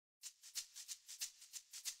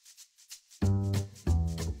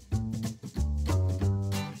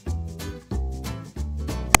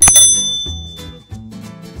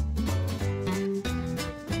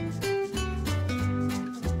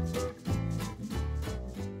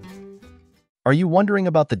Are you wondering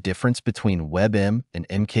about the difference between WebM and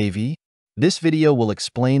MKV? This video will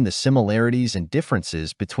explain the similarities and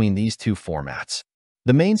differences between these two formats.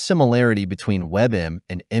 The main similarity between WebM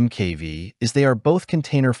and MKV is they are both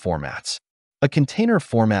container formats. A container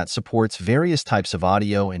format supports various types of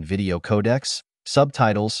audio and video codecs,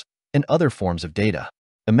 subtitles, and other forms of data.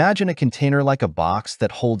 Imagine a container like a box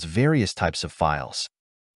that holds various types of files.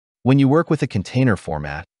 When you work with a container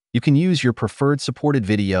format, you can use your preferred supported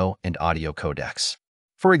video and audio codecs.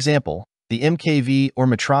 For example, the MKV or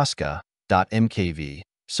Matroska.MKV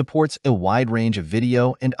supports a wide range of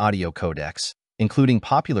video and audio codecs, including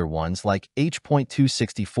popular ones like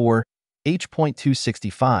H.264,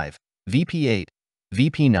 H.265, VP8,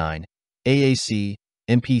 VP9, AAC,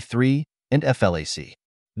 MP3, and FLAC.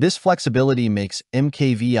 This flexibility makes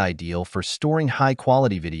MKV ideal for storing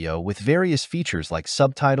high-quality video with various features like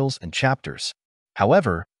subtitles and chapters.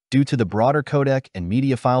 However, due to the broader codec and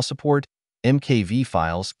media file support, MKV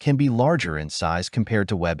files can be larger in size compared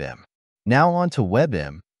to WebM. Now on to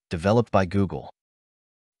WebM, developed by Google.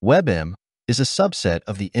 WebM is a subset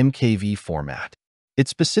of the MKV format. It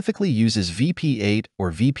specifically uses VP8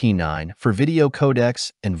 or VP9 for video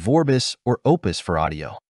codecs and Vorbis or Opus for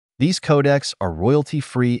audio. These codecs are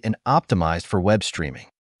royalty-free and optimized for web streaming.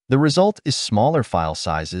 The result is smaller file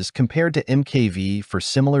sizes compared to MKV for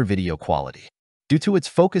similar video quality. Due to its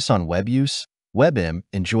focus on web use, WebM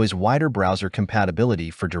enjoys wider browser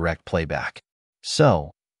compatibility for direct playback.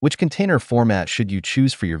 So, which container format should you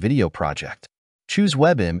choose for your video project? Choose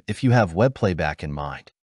WebM if you have web playback in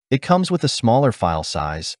mind. It comes with a smaller file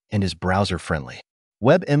size and is browser-friendly.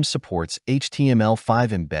 WebM supports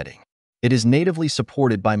HTML5 embedding. It is natively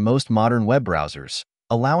supported by most modern web browsers,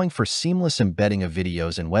 allowing for seamless embedding of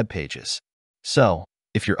videos and web pages. So,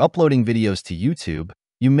 if you're uploading videos to YouTube,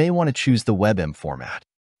 you may want to choose the WebM format.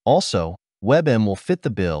 Also, WebM will fit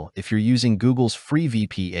the bill if you're using Google's free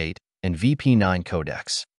VP8 and VP9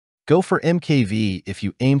 codecs. Go for MKV if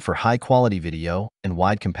you aim for high-quality video and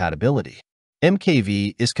wide compatibility.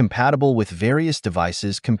 MKV is compatible with various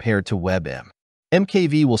devices compared to WebM.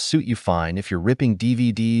 MKV will suit you fine if you're ripping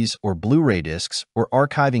DVDs or Blu-ray discs or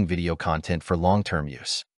archiving video content for long-term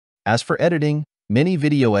use. As for editing, many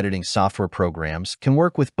video editing software programs can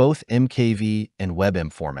work with both MKV and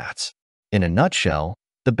WebM formats. In a nutshell,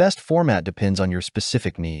 the best format depends on your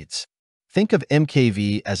specific needs. Think of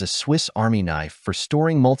MKV as a Swiss Army knife for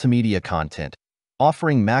storing multimedia content,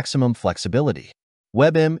 offering maximum flexibility.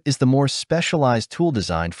 WebM is the more specialized tool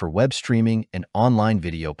designed for web streaming and online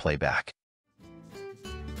video playback.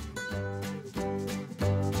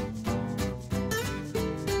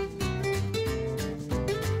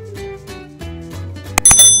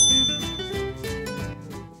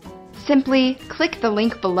 Simply click the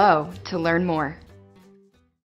link below to learn more.